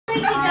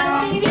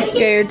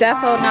Okay, you're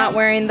defo not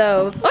wearing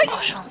those. Oi,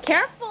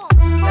 careful.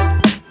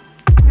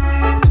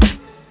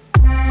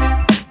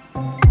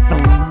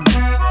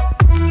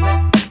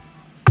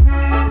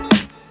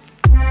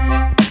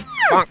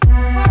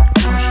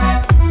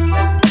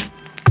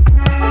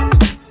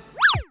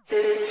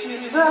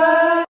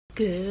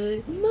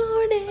 Good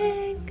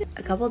morning.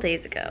 A couple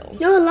days ago.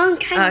 No, a long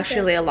time ago.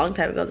 Actually, a long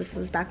time ago. This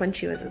was back when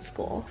she was in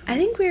school. I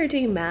think we were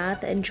doing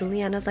math and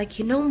Julianna's like,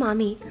 you know,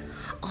 mommy,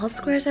 all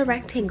squares are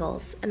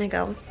rectangles. And I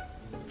go,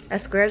 a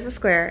square is a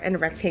square and a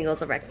rectangle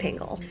is a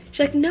rectangle.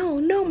 She's like,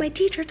 no, my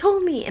teacher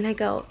told me. And I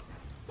go,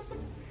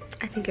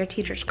 I think your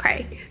teacher's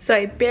cray. So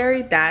I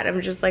buried that.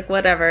 I'm just like,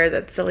 whatever,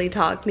 that's silly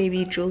talk.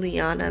 Maybe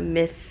Julianna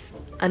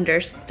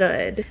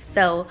misunderstood.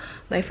 So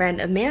my friend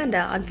Amanda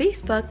on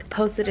Facebook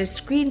posted a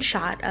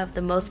screenshot of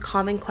the most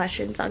common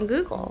questions on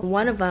Google.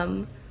 One of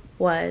them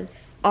was,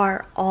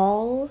 are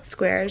all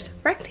squares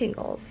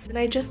rectangles? And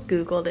I just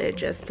Googled it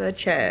just to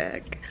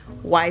check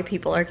why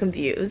people are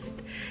confused.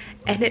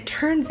 And it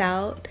turns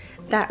out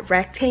that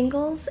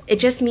rectangles, it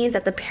just means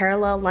that the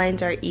parallel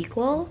lines are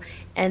equal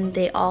and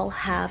they all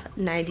have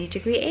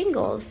 90-degree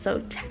angles. So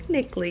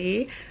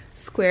technically,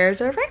 squares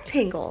are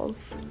rectangles.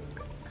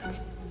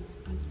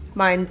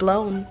 Mind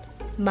blown.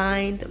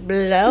 Mind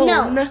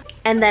blown. No.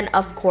 And then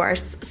of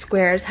course,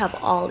 squares have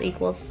all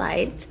equal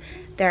sides.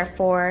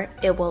 Therefore,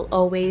 it will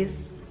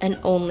always and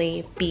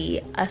only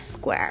be a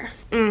square.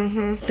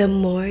 The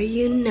more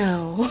you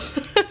know.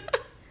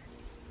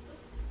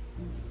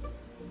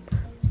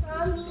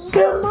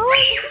 Good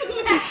morning.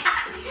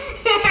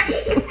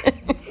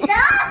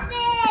 Stop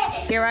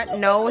it! You're at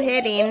no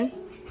hitting.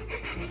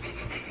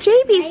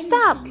 JB,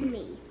 stop.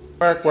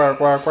 Work, work,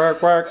 work,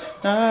 work, work.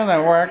 No,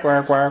 no, work,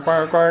 work, work,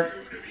 work, work.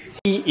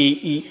 Eat, eat,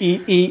 eat,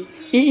 eat, eat,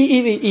 eat,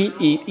 eat, eat,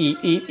 eat, eat,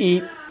 eat,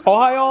 eat.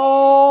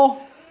 Ohio!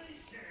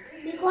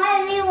 Be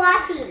quiet, we're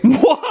watching.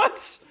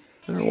 What?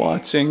 They're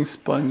watching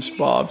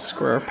SpongeBob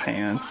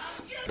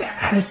SquarePants.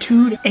 That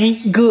attitude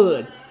ain't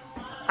good.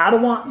 I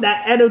don't want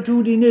that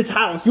attitude in this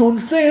house, you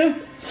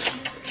understand?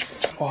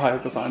 Ohio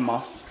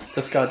gozaimasu.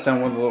 Just got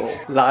done with a little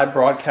live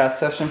broadcast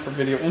session for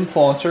video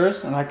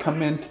influencers, and I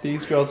come into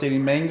these girls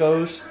eating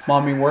mangoes,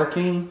 mommy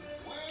working,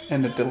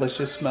 and a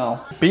delicious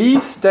smell.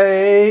 Beef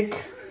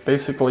steak.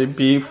 Basically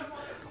beef,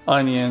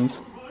 onions,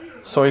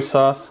 soy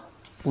sauce,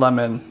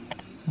 lemon.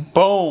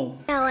 Boom.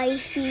 Now I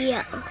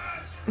hear.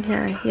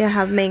 Yeah, you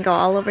have mango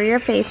all over your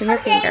face and your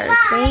fingers.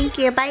 Bye. Thank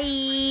you,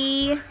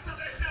 bye.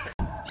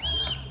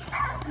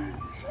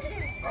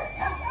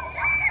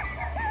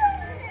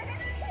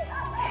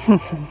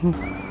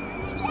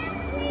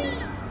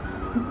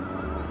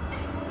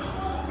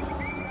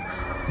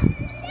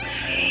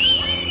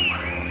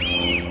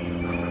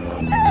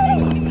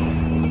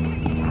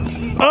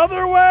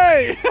 Other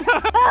way!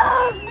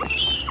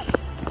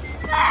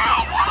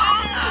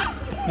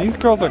 These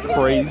girls are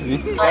crazy.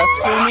 That's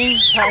screaming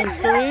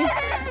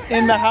 ×3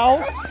 in the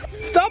house.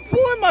 Stop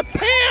pulling my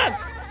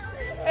pants!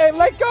 Hey,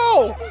 let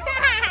go!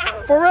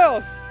 For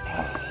reals.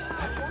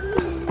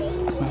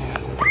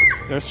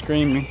 Man, they're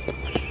screaming.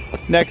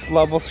 Next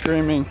level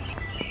screaming.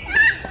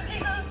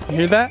 You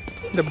hear that?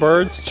 The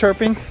birds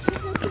chirping.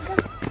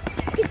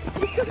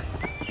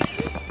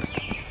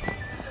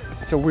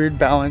 It's a weird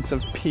balance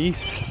of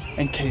peace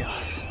and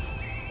chaos.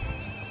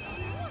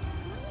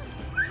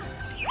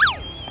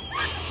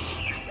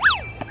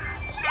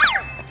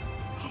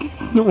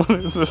 What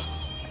is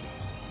this?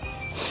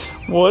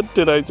 What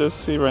did I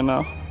just see right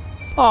now?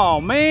 Oh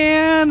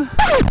man!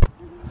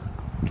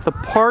 The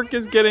park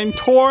is getting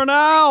torn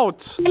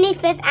out!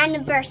 25th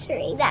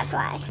anniversary, that's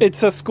why.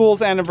 It's a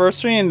school's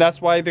anniversary and that's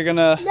why they're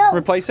gonna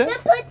replace it? They're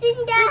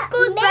putting the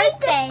school's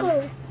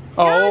birthday.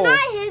 Oh. No, not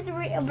his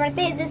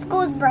birthday, the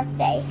school's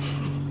birthday.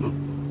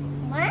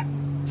 What?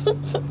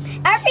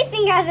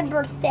 Everything has a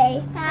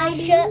birthday.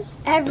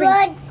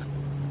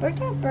 Birds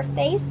have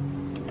birthdays.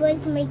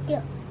 Birds make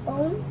their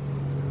own?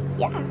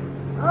 Yeah.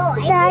 Oh,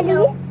 I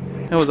know.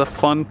 It was a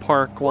fun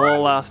park while it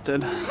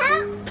lasted.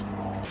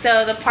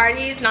 So the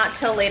party's not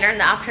till later in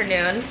the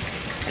afternoon.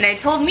 And I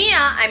told Mia,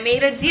 I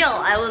made a deal.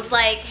 I was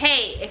like,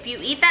 hey, if you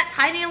eat that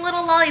tiny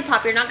little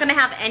lollipop, you're not gonna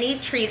have any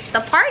treats at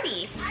the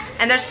party.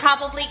 And there's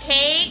probably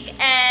cake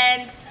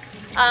and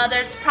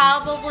there's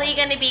probably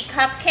gonna be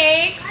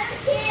cupcakes.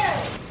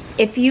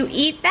 If you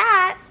eat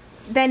that,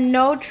 then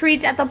no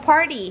treats at the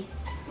party.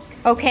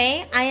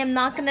 Okay? I am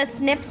not gonna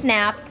snip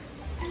snap.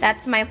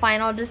 That's my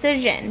final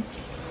decision.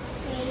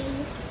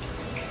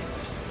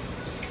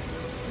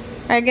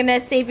 Are you gonna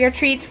save your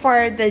treats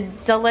for the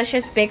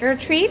delicious bigger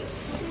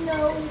treats? No,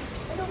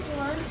 I don't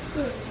want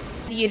to.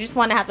 You just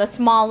want to have the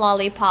small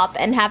lollipop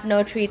and have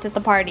no treats at the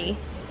party.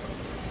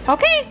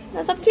 Okay,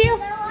 that's up to you.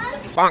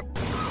 Bonk.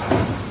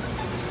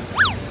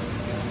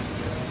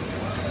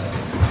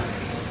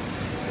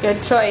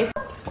 Good choice.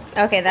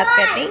 Okay, that's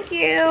good. Thank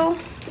you.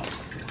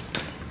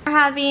 We're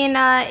having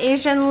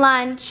Asian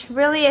lunch.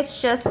 Really,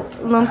 it's just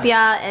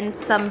lumpia and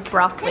some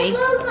broccoli.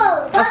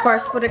 Of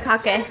course,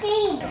 furikake.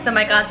 So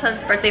my godson's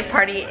birthday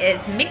party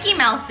is Mickey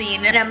Mouse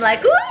themed, and I'm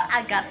like, ooh,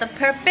 I got the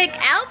perfect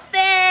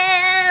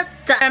outfit.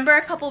 done. Remember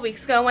a couple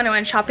weeks ago when I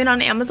went shopping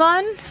on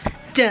Amazon?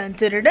 Dun,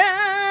 dun, dun,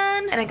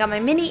 dun. And I got my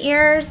mini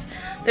ears.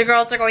 The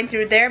girls are going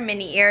through their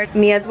mini ears.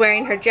 Mia's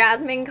wearing her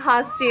Jasmine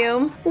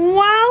costume.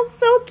 Wow,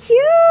 so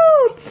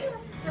cute.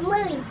 I'm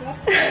wearing this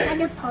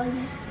and a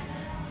pony.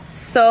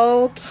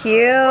 So cute.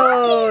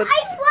 Mommy,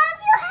 I love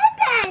your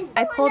headband.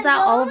 I pulled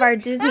out all of our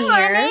Disney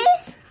ears.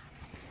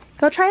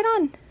 Go try it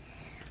on.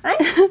 I'm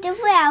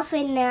different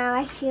outfit now.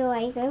 I feel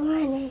like I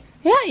want it.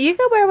 Yeah, you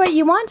can wear what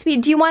you want to be.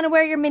 Do you want to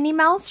wear your Minnie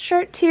Mouse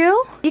shirt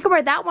too? You can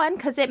wear that one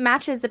because it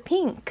matches the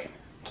pink.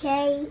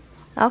 Okay.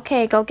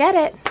 Okay, go get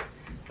it.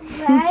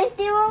 Right,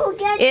 they will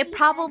get It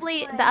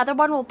probably, the other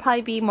one will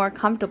probably be more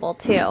comfortable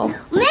too.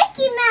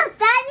 Mickey Mouse,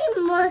 that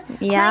is more.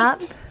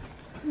 Yep.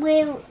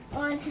 We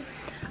want to.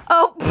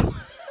 Oh.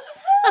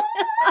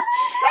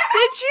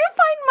 Did you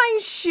find my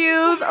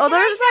shoes? Oh,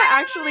 those are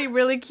actually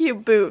really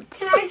cute boots.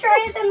 Can I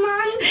try them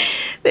on?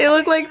 They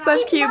look like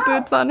such cute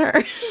boots on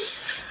her.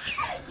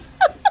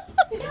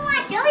 You know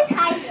what? Those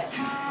hide it.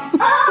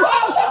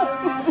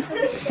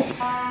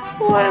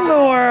 What in the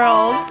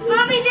world?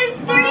 Mommy, there's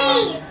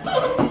 3.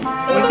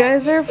 You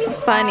guys are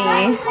funny.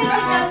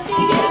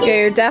 Yeah,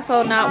 you're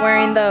defo not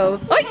wearing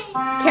those. Oi!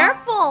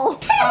 Careful!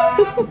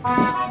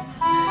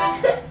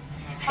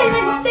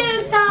 I'm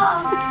too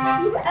tall.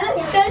 I'm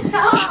too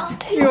tall.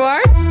 You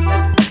are?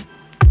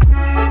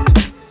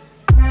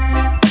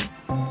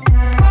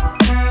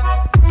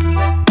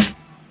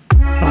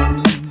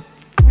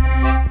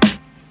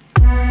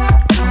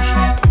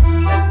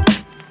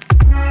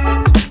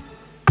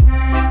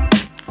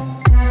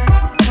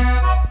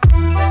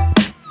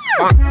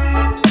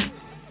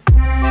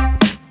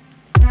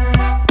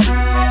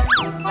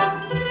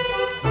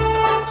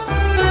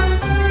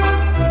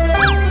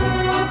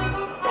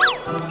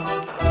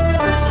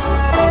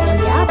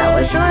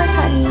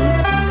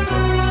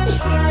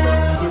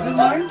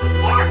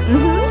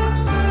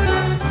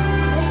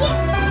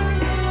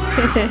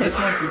 This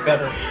might be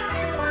better.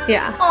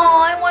 Yeah.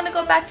 Oh, I want to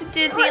go back to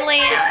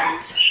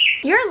Disneyland.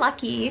 You're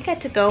lucky. You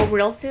get to go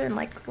real soon,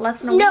 like less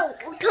than a week. No,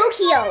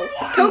 Tokyo.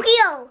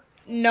 Tokyo.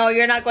 No,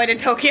 you're not going to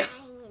Tokyo.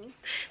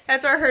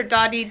 That's where her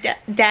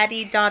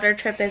daddy-daughter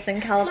trip is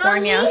in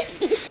California.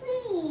 It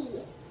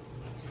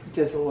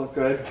doesn't look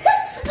good.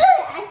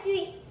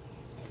 Actually,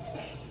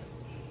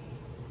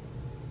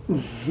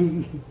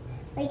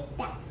 like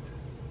that.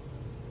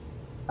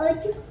 Oh,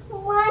 you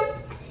want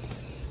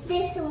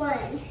this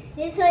one?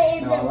 This one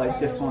is No, I like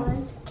this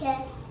one. Okay.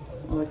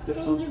 I like this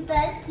Then one. you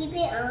better keep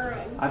it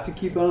on. I have to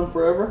keep it on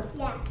forever?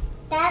 Yeah.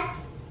 That's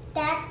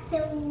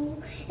the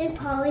in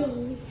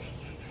police.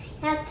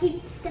 Now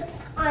keep stuff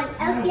on.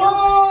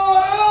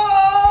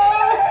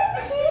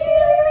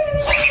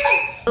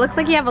 It looks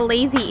like you have a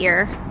lazy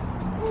ear.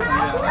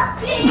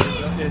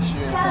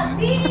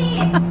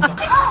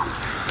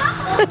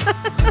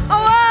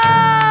 Whoa!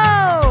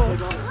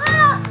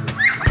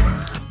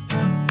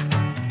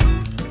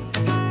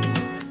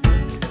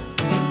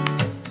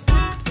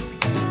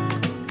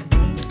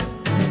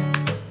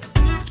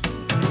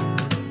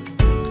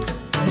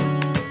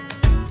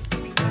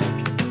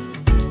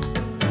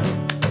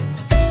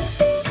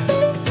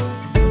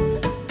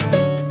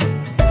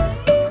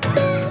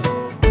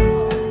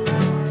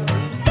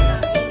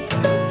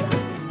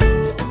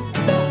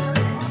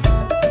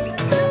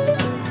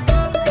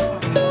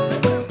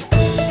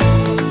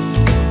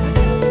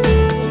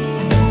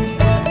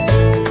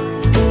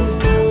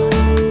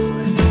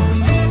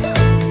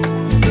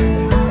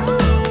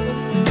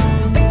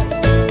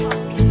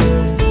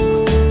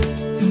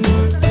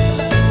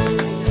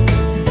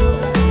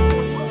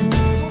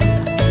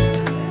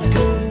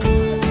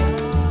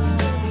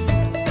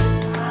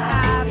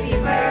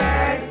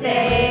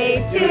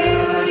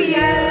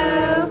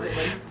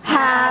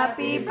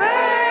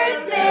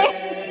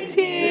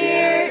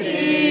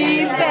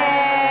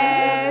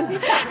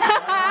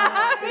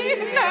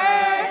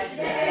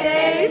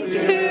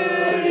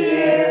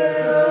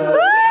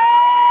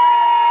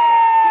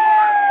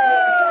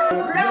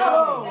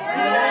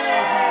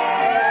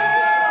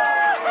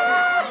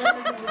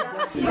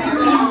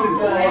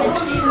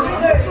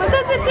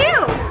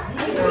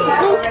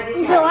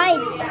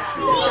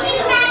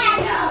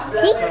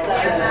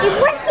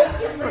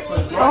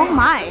 Oh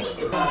my.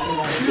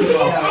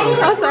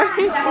 Oh,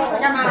 sorry.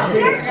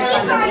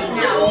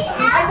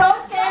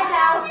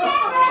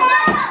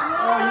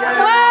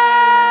 Whoa!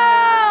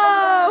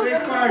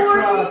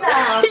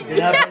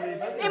 Yeah,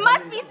 it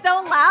must be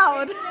so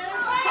loud.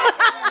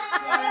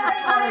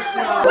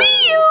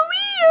 Wee-oo,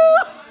 wee-oo.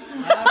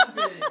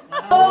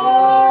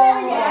 Oh,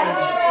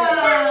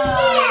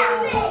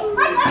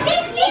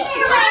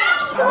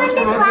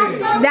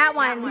 that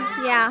one,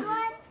 yeah.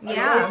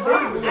 Yeah.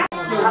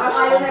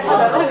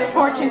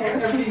 Fortune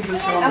cookie.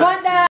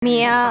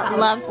 Miya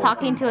loves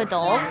talking to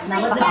adults.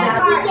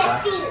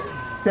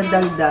 Sa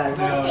daldal.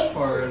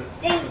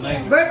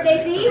 Birthday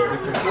tea?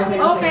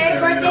 Okay,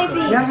 birthday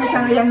tea. Yan mo siya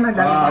ngayon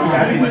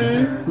madaldal.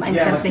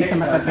 Ma-entertain sa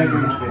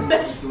matatanda.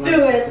 Let's do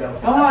it.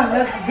 Come on,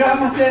 let's go,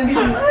 Sandy.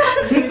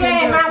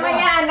 Sige,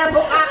 mamaya,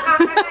 nabuka ka.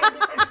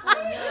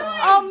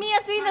 Oh,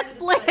 Mia's doing the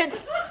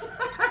splits.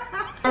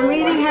 I'm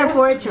reading her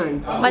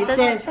fortune. What does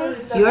it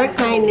say? Your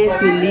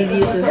kindness will lead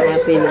you to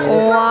happiness.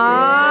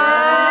 Wow!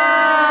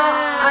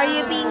 Are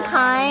you being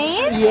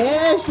kind?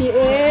 Yes, she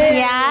is.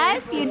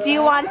 Yes, you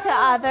do unto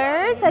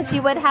others as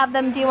you would have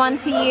them do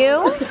unto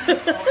you.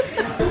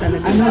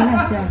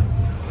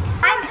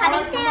 I'm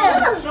coming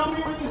too. Show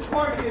me where this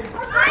fork is.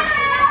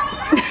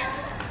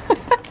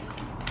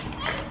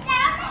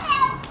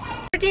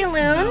 Birthday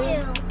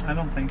Loon? I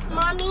don't think so.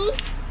 Mommy.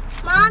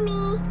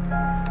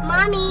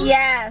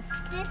 Yes.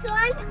 This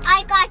one,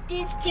 I got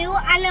this too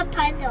on a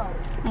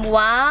puzzle.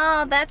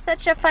 Wow, that's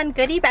such a fun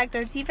goodie bag.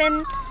 There's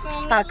even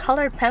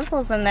colored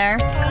pencils in there.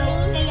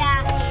 Mommy,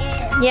 yeah,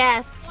 it is.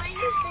 Yes. When is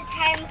the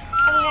time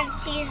I'm gonna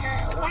see her?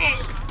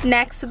 When?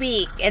 Next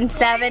week in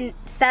 7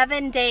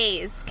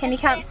 days. Can you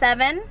count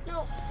 7?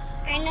 No,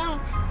 I know.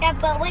 Yeah,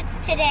 but what's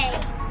today?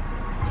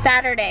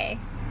 Saturday.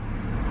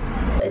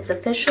 It's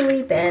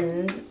officially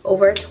been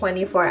over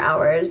 24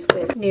 hours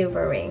with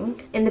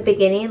maneuvering. In the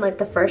beginning, like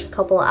the first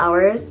couple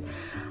hours,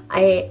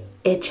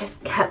 it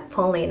just kept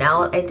falling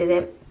out. I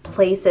didn't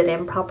place it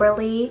in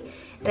properly.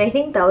 And I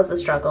think that was a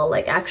struggle,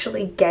 like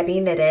actually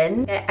getting it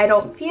in. I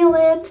don't feel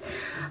it.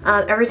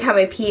 Every time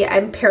I pee,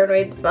 I'm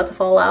paranoid it's about to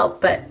fall out,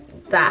 but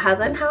that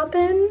hasn't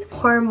happened.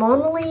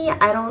 Hormonally,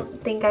 I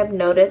don't think I've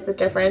noticed a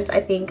difference.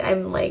 I think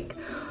I'm like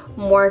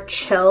more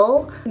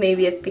chill.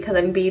 Maybe it's because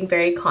I'm being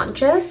very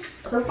conscious.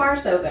 So far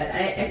so good.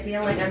 I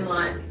feel like I'm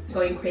not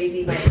going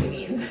crazy by any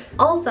means.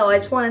 Also, I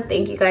just want to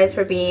thank you guys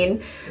for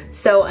being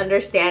so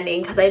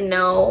understanding, because I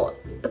know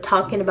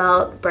talking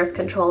about birth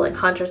control and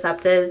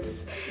contraceptives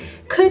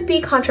could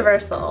be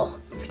controversial.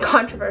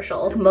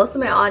 Most of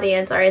my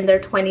audience are in their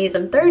 20s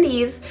and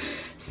 30s,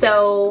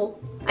 so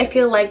I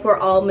feel like we're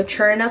all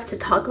mature enough to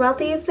talk about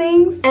these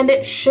things, and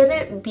it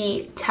shouldn't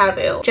be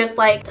taboo. Just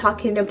like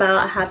talking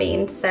about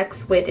having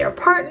sex with your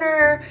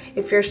partner,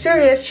 if you're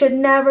serious, should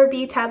never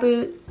be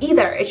taboo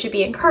either. It should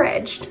be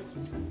encouraged.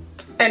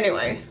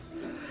 Anyway,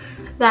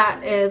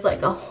 that is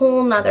like a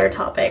whole nother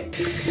topic.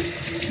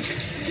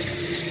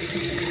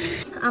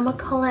 I'm gonna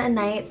call it a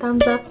night.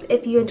 Thumbs up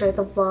if you enjoyed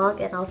the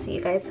vlog, and I'll see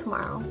you guys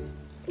tomorrow.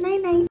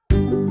 Night night.